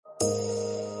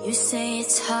You say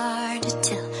it's hard to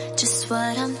tell just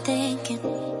what I'm thinking.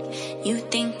 You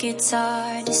think it's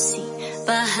hard to see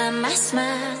behind my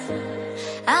smile.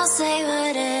 I'll say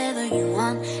whatever you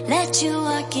want, let you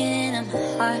walk in my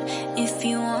heart if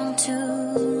you want to.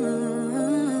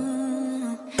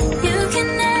 You can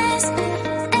ask me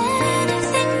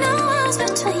anything, no walls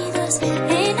between us,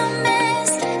 ain't no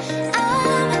mess.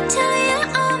 I'ma tell you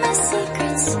all my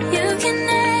secrets. You can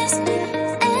ask me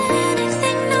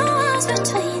anything, no walls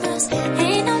between us,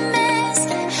 ain't no mess.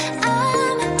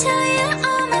 I'ma tell you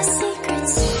all my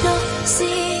secrets. No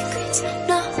secrets,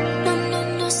 no, no, no,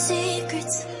 no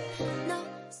secrets. No.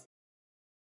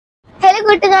 Hello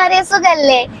കൂട്ടുകാരെ,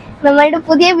 സുഖല്ലേ? നമ്മളുടെ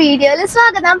പുതിയ വീഡിയോയിൽ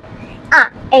സ്വാഗതം.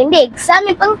 എന്റെ exam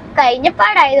ഇപ്പം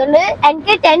കഴിഞ്ഞപ്പാടായതുകൊണ്ട്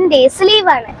എനിക്ക് 10 days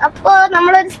ലീവാണ്. അപ്പോ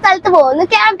നമ്മളൊരു സ്ഥലത്ത് പോകുന്നു,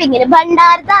 ക്യാമ്പിങ്ങിന്,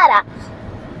 ഭണ്ഡാരധാര.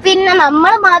 പിന്നെ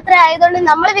നമ്മൾ മാത്രം ആയതുകൊണ്ട്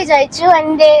നമ്മൾ വിചാരിച്ചു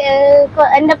എന്റെ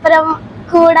ഒപ്പം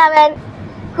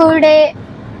കൂടെ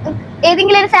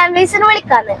ഏതെങ്കിലും ഒരു ഫാമിലീസിനെ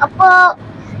വിളിക്കാന്ന്. അപ്പോ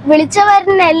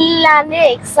വിളിച്ചവരുടെ എല്ലാവരുടെയും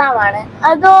എക്സാം ആണ്.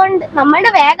 അതുകൊണ്ട്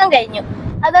നമ്മളുടെ വേഗം കഴിഞ്ഞു.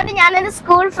 അതുകൊണ്ട് ഞാൻ എന്റെ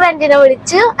സ്കൂൾ ഫ്രണ്ടിനെ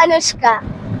വിളിച്ചു, അനുഷ്ക.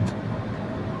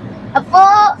 അപ്പോ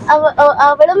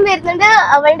അവളും വരുന്നുണ്ട്,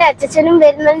 അവളുടെ അച്ഛനും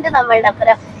വരുന്നുണ്ട് നമ്മളുടെ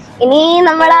അപ്പുറം. ഇനി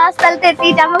നമ്മൾ ആ സ്ഥലത്ത്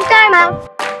എത്തിയിട്ട് നമുക്ക് കാണാം.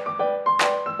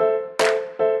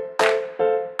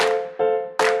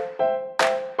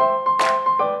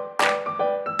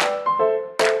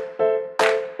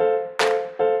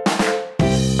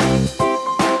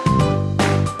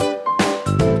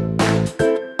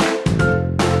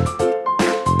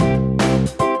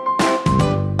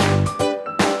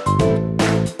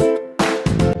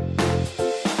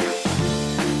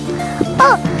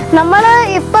 നമ്മള്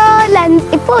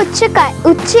ഇപ്പൊ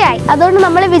ഉച്ചയായി. അതുകൊണ്ട്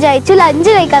നമ്മൾ വിചാരിച്ചു ലഞ്ച്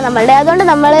കഴിക്കാൻ നമ്മളുടെ. അതുകൊണ്ട്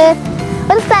നമ്മള്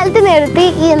ഒരു സ്ഥലത്ത് നിർത്തി.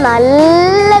 ഈ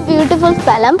നല്ല ബ്യൂട്ടിഫുൾ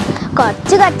സ്ഥലം,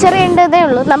 കുറച്ച് കച്ചറയുണ്ടതേ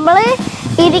ഉള്ളൂ. നമ്മള്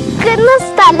ഇരിക്കുന്ന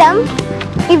സ്ഥലം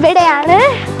ഇവിടെയാണ്.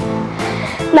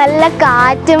 നല്ല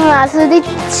കാറ്റും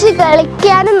ആസ്വദിച്ച്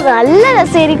കളിക്കാനും നല്ല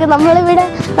രസമായിരിക്കും. നമ്മളിവിടെ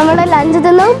നമ്മുടെ ലഞ്ച്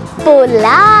തിന്നും.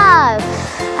 Pulao,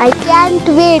 I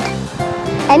can't wait.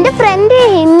 എൻ്റെ ഫ്രണ്ട്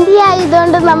ഹിന്ദി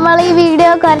ആയതുകൊണ്ട് നമ്മൾ ഈ വീഡിയോ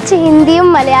കുറച്ച് ഹിന്ദിയും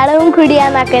മലയാളവും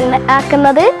കൂടിയാണ്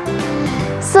ആക്കുന്നത്.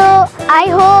 So I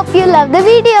hope you love the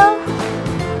video.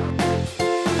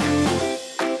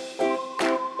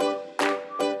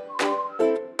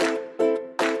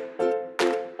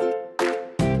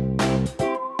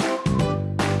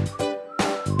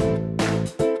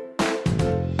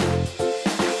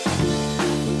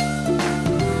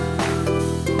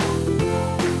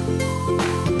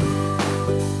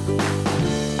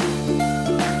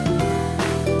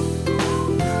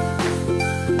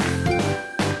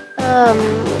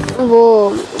 वो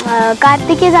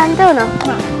कार्तिक के जानते हो ना?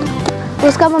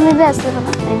 उसका मम्मी भी ऐसे बना,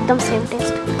 एकदम सेम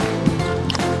टेस्ट.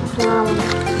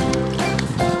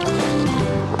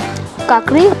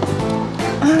 काकड़ी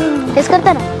टेस्ट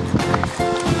करता ना,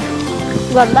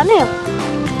 गंदा नहीं है.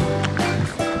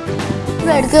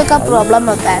 लड़कियों का प्रॉब्लम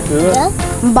होता है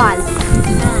बाल.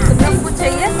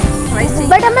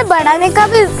 बट हमें बढ़ाने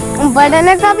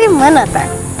का भी मन आता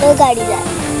है. तो गाड़ी जाए.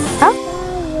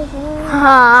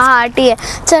 हाँ ठीक है,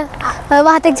 चल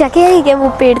वहाँ तक जाके आएंगे, वो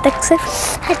पेड़ तक से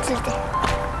चलते.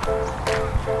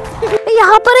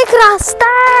 यहाँ पर एक रास्ता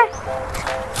है.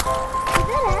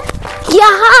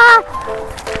 यहाँ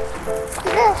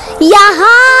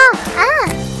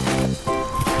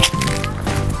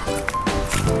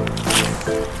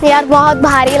यार बहुत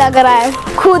भारी लग रहा है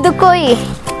खुद को ही.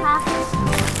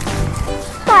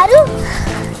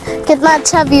 कितना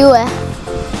अच्छा व्यू है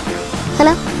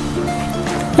ना?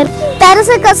 पैरों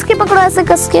से कस के पकड़ो, ऐसे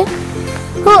कस के.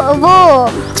 वो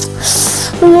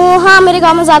हाँ, मेरे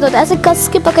गांव में ज्यादा होता है. ऐसे कस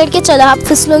के पकड़ के चलो, आप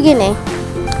फिसलोगे नहीं.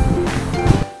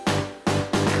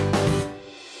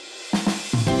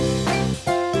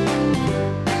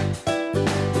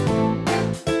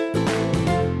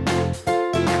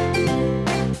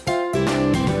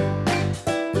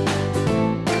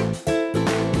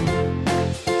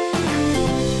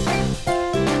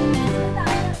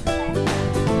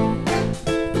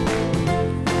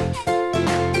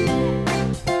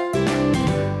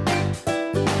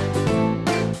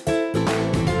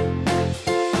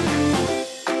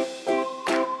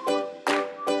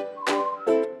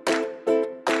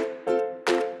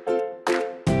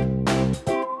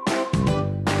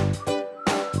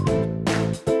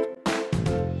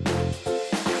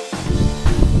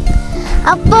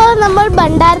 അപ്പോൾ നമ്മൾ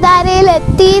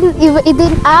ഭണ്ഡാരധാരയിലെത്തി.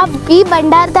 ഈ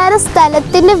ഭണ്ഡാരധാര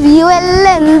സ്ഥലത്തിൻ്റെ വ്യൂ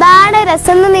എല്ലാം എന്താണ്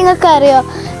രസം എന്ന് നിങ്ങൾക്കറിയോ?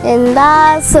 എന്താ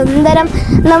സുന്ദരം.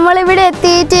 നമ്മളിവിടെ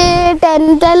എത്തിയിട്ട്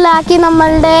ടെൻറ്റെല്ലാം ആക്കി.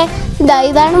 നമ്മളുടെ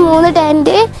ഇതാണ് 3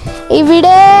 ടെൻറ്റ്.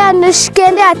 ഇവിടെ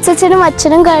അനുഷ്കേന്റെ അച്ഛനും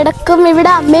അച്ഛനും കിടക്കും.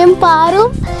 ഇവിടെ അമ്മയും പാറും.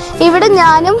 ഇവിടെ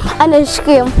ഞാനും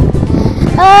അനുഷ്കയും.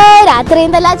 രാത്രി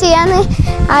എന്തെല്ലാം ചെയ്യാന്ന്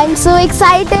ഐ എം സോ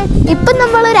എക്സൈറ്റഡ്. ഇപ്പം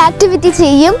നമ്മളൊരു ആക്ടിവിറ്റി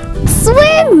ചെയ്യും,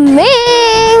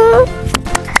 സ്വിമ്മിങ്.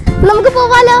 നമുക്ക്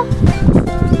പോവാലോ.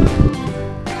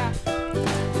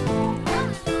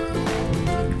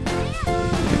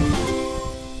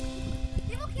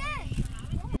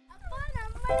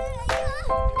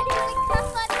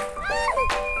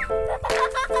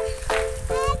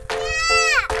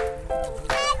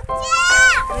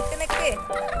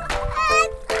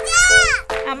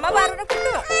 അമ്മ പറഞ്ഞു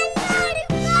കിട്ടുമോ?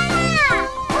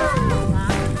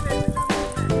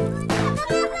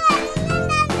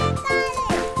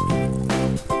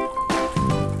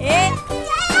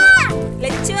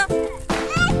 ലച്ചു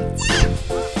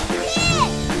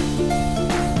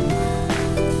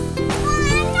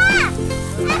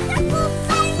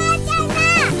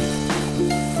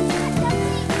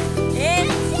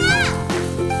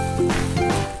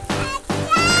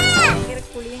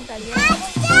കുളിയും കളിയും.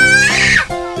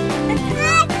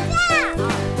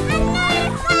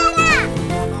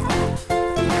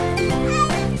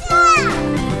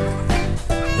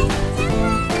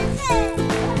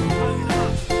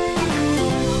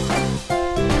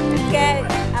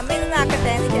 അമ്മ ഇതൊന്നും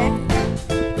ആക്കട്ടെ എന്നിട്ട്.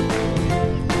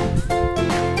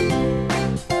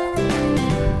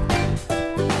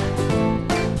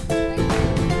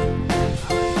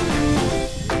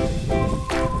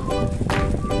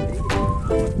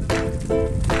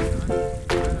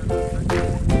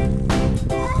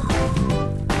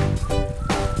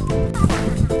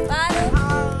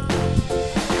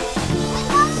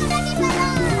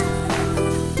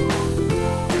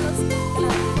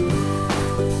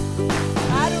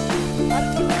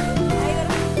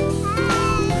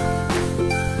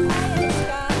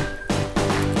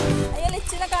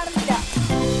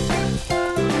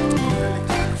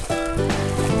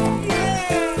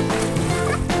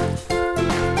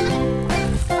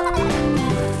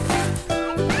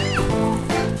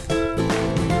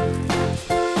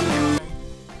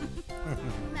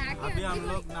 अभी हम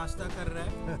लोग नाश्ता कर रहे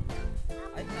हैं।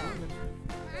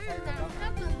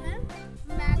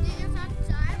 मैगी के साथ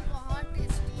चाय बहुत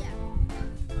टेस्टी है।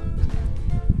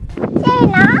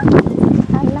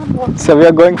 So we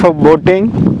are going for boating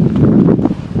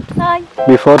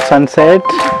before sunset.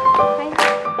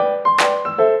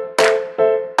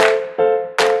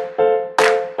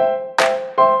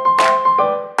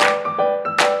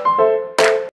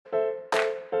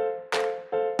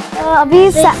 अभी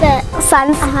सन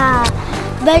हाँ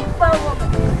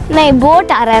नहीं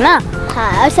बोट आ रहा है ना।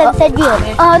 हाँ और सनसेट भी हो रहा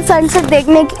है और सनसेट देख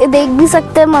भी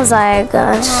सकते हैं, मजा आएगा।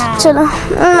 हाँ। चलो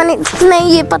नहीं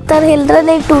ये पत्थर हिल रहा,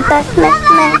 नहीं टूटा, नहीं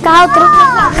कहाँ उतरो?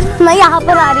 मैं यहाँ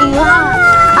पर आ रही हूँ।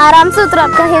 आराम से उतरो,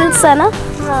 आपका हिल्स है ना।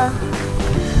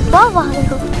 वाह वाह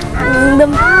देखो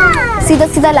एकदम सीधा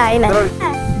सीधा लाइन है।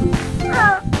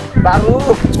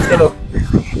 चलो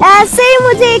ऐसे ही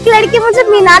मुझे एक लड़की मुझे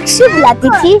मीनाक्षी बुलाती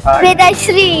थी।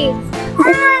 वेदाश्री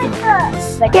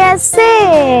कैसे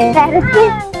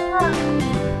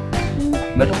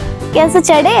कैसे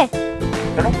चढ़े?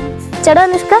 चढ़ो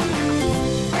अनुष्का,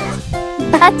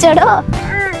 हाँ चढ़ो।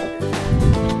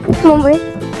 मुंबई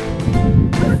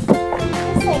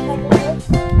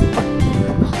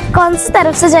कौन सी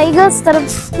तरफ से जाएगा? उस तरफ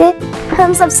से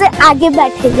हम सबसे आगे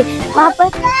बैठेंगे वहाँ पर।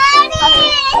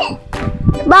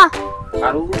 वाह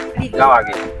जाओ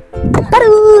आगे।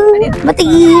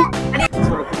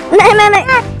 नहीं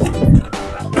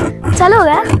चलो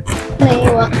गया नहीं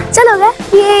हुआ, चलो गया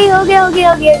ये हो गया हो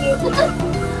गया हो गया।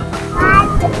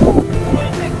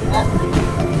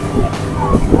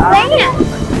 नहीं है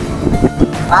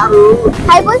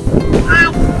हाय बोल।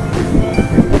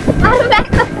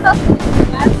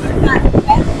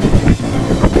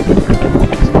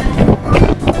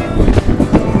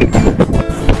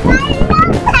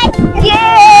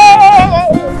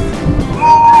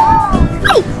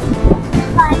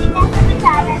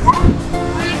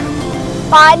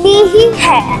 पानी ही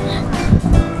है,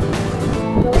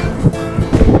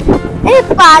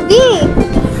 पानी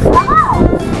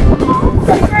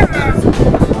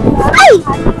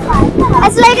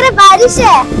ऐसा लग रहा है बारिश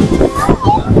है।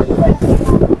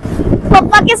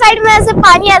 पप्पा के साइड में ऐसे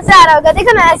पानी ऐसे आ रहा होगा,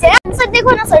 देखो ना ऐसे। सनसेट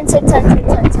देखो ना, सनसेट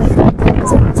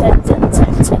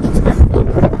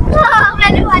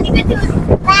मैंने पानी में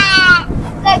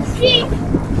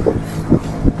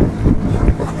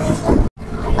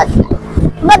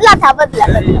बदला था, बदला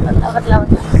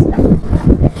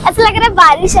ऐसा लग रहा है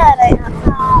बारिश आ रहा है यहाँ।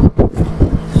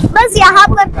 बस यहाँ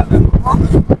पर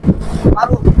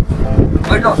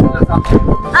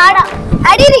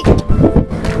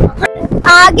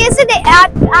आगे से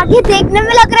आगे देखने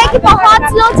में लग रहा है कि बहुत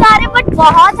स्लो जा रहे, बट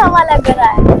बहुत हवा लग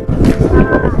रहा है।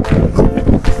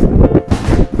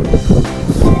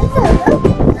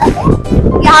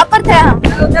 यहाँ पर थे हम।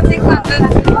 उधर देखो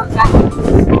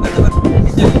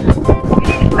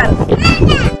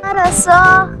रसो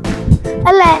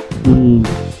अल्ले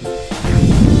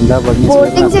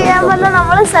ബോട്ടിംഗ് ചെയ്യാൻ വന്ന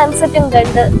നമ്മള് സൺസെറ്റും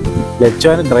കണ്ട്.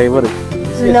 ലച്ചാണ് ഡ്രൈവർ.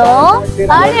 നോ,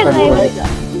 ആരാ ഡ്രൈവർ?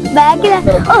 ബാക്കിൽ.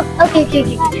 ഓ okay okay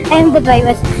okay, I am the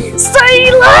driver.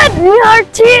 Silent your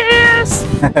tears.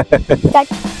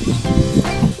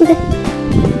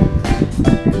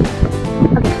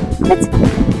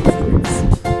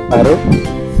 Arrow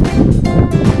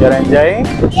you are enjoying?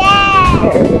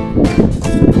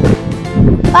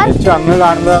 അങ്ങ്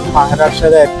കാണുന്നത്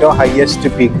മഹാരാഷ്ട്രയിലെ ഏറ്റവും ഹയസ്റ്റ്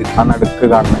പീക്ക് ആ നടുക്ക്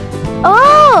കാണുന്നത്. ഓ,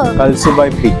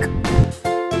 കൽസുബായ് പീക്ക്.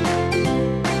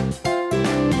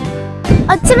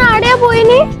 അച്ഛൻ ആടെയാ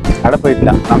പോയിനി? അവിടെ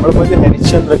പോയിട്ടില്ല, നമ്മൾ പോയത്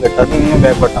ഹരിശ്ചന്ദ്ര ഘട്ട്. അത് ഇങ്ങനെ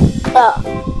ബേക്കോട്ട.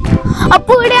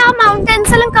 അപ്പൊ ഇവിടെ ആ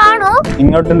മൗണ്ടൻസ് എല്ലാം കാണോ?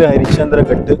 ഇങ്ങോട്ടുണ്ട് ഹരിശ്ചന്ദ്ര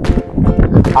ഘട്ട്.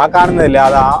 ആ കാണുന്നില്ലേ,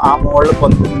 അത് ആ മുകളിൽ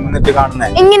നിന്നിട്ട് കാണുന്നേ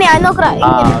ഇങ്ങനെയാ നോക്കറാ.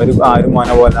 ഒരു മന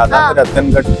പോലെ. അതാണ്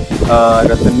Ratangarh.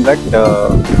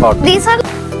 These are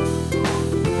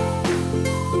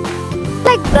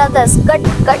like brothers. Gut.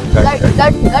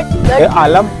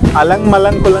 Alang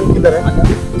मलंग कुलंग किधर है?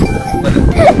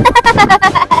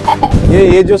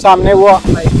 ये जो सामने वो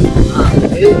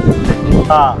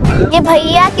हाँ, ये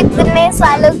भैया कितने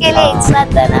सालों के लिए एक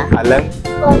साथ है ना?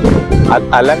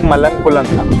 अलंग मलंग कुलंग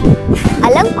था.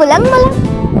 अलंग कुलंग मलंग.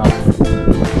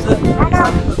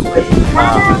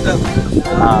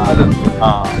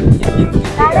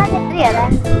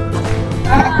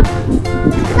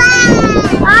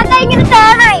 ഇങ്ങനെ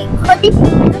ടേണായി.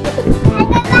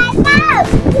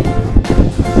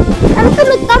 നമുക്ക്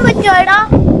നിൽക്കാൻ പറ്റുമോ എടാ?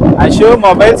 अशु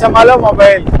मोबाइल संभालो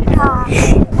मोबाइल.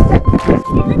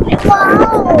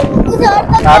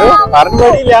 कारण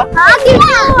बढ़िया. हाँ क्योंकि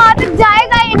वहाँ तक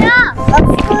जाएगा ही ना.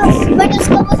 बट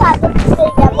उसको वो साथ में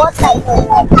बहुत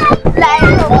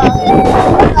लाइट होगा.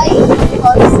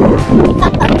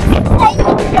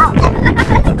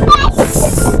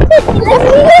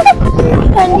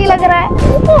 ठंडी लग रहा है.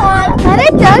 अरे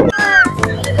चल.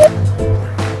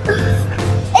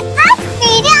 इतना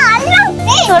स्पीड आ रहा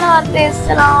है. थोड़ा और तेज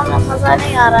चलाओ ना, मजा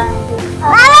नहीं आ रहा है.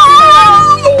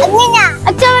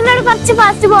 अच्छा എന്നോട് കുറച്ച്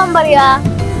ഫാസ്റ്റ് പോകാൻ പറയാ.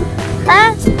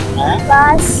 ഫാസ്റ്റ്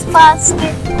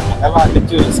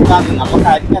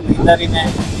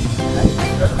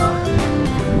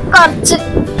കുറച്ച്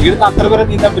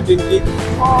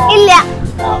ഇല്ല.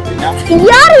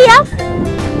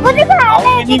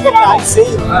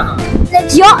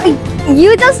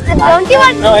 You just don't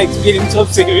even no experience of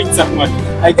saving someone.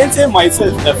 I can save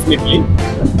myself definitely.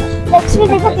 Lakshmi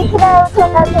देखो दिख रहा है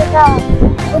छोटा छोटा.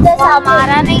 उधर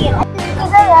हमारा नहीं है.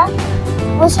 किधर है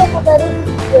वो? सब उधर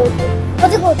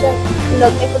मुझे उधर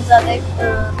लोग ने कुछ ज्यादा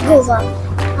घुसा.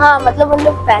 हाँ मतलब उन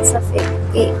लोग पैसा फेंक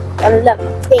के मतलब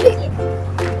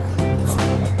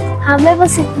हमें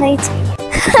बस इतना ही चाहिए.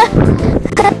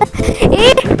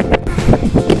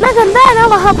 इतना गंदा है ना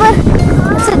वहाँ पर.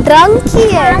 अच्छा ड्रंक ही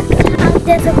है.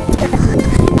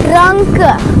 Drunk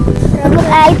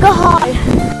alcohol.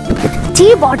 टी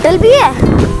बॉटल भी है.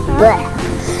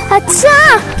 अच्छा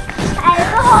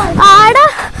ആടാ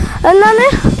എന്നാണ്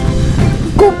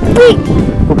കുപ്പി.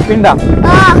 കുപ്പിണ്ടാ?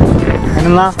 ആ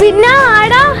എന്നാ പിന്നെ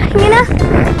ആടാ ഇങ്ങനെ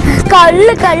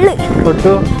കള്ള്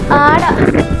തൊട്ടു ആടാ.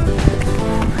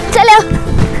 ചലോ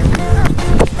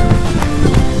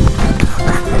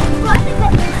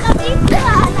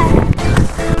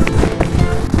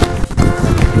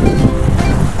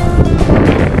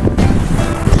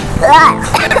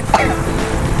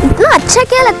इतना अच्छा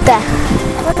क्या लगता है?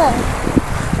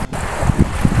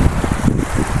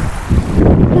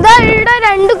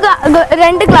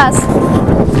 രണ്ട് ക്ലാസ്.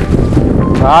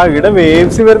 ആ ഇവിടെ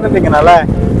വേവ്സ് വരുന്നുണ്ട് ഇങ്ങനെ അല്ലേ?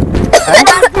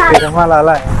 തിരമാല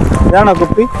അല്ലേ? ഇതാണോ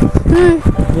കുപ്പി?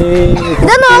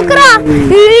 ഇത് നോക്കറാ,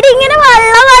 ഇങ്ങനെ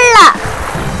വെള്ള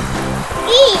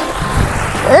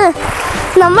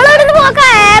നമ്മളിവിടുന്ന് പോക്കാ.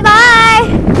 ബൈ.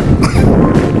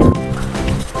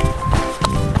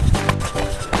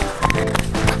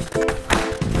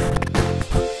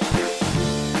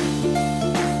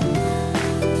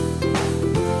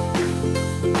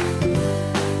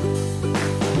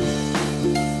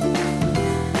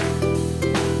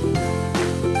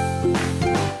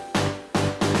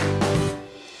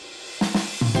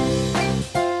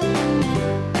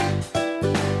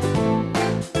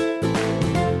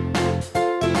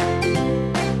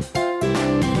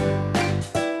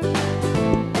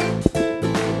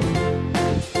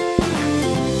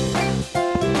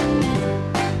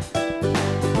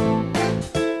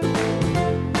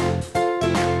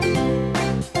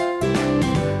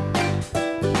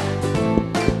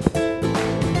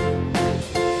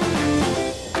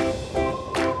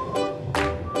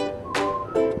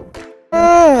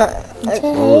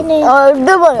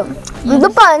 അടിപൊളി. ഇത്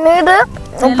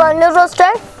പനീർ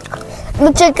റോസ്റ്റഡ്, ഇത്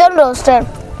ചിക്കൻ റോസ്റ്റഡ്,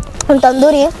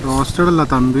 തന്തൂരി റോസ്റ്റഡ് അല്ല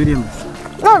തന്തൂരിയാണ്.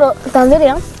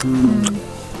 തന്തൂരിയാ,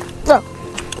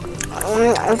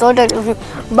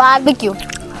 ബാർബിക്യൂ.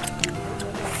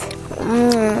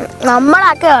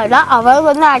 നമ്മളാക്കിയല്ല, അവർ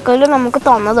തന്നെ ആക്കിയാലും നമുക്ക്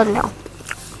തോന്നുന്നുണ്ടോ.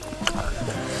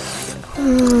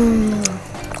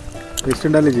 ടേസ്റ്റ്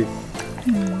ഉണ്ടല്ലേ ജി?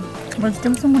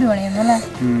 വെജിറ്റബിൾസും കൂടി വേണമായിരുന്നു അല്ലേ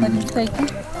കഴിക്കാൻ.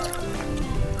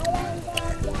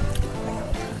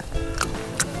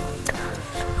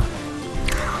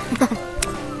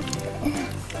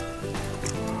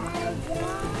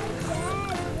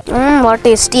 बहुत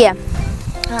टेस्टी है.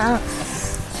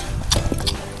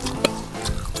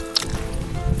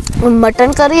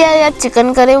 मटन करी है या चिकन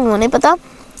करी वो नहीं पता,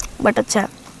 बट अच्छा है.